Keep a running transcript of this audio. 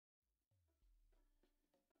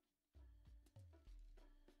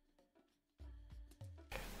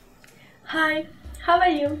Hi, how are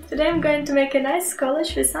you? Today I'm going to make a nice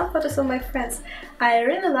collage with some photos of my friends. I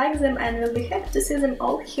really like them and will be happy to see them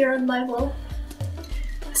all here on my wall.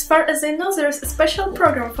 As far as I know, there is a special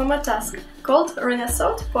program for my task called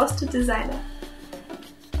Renaissance Poster Designer.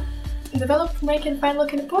 Developed for making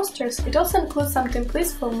fine-looking posters, it also includes some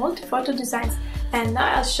templates for multi-photo designs, and now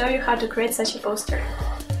I'll show you how to create such a poster.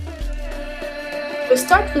 We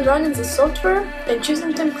start with running the software and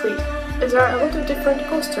choosing template. There are a lot of different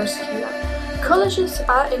posters here. Collages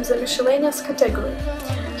are in the Miscellaneous category.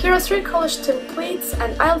 Here are 3 collage templates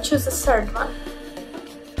and I'll choose the third one.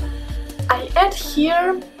 I add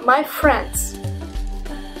here my friends.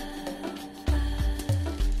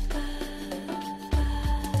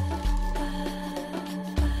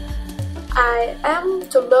 I am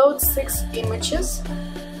to load 6 images,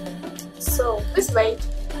 so please wait.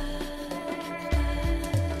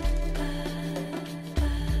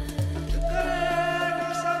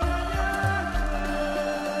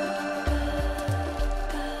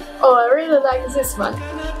 Oh, I really like this one.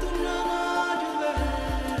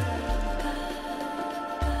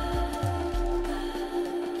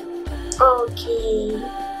 Okay,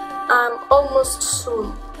 I'm almost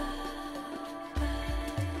soon.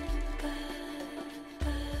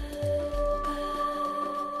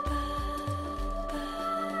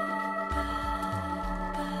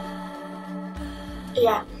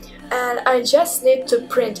 Yeah, and I just need to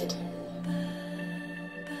print it.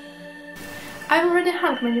 I've already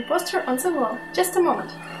hung my new poster on the wall. Just a moment.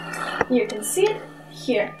 You can see it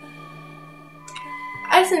here.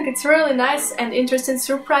 I think it's a really nice and interesting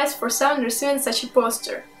surprise for someone receiving such a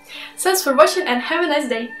poster. Thanks for watching and have a nice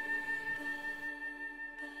day!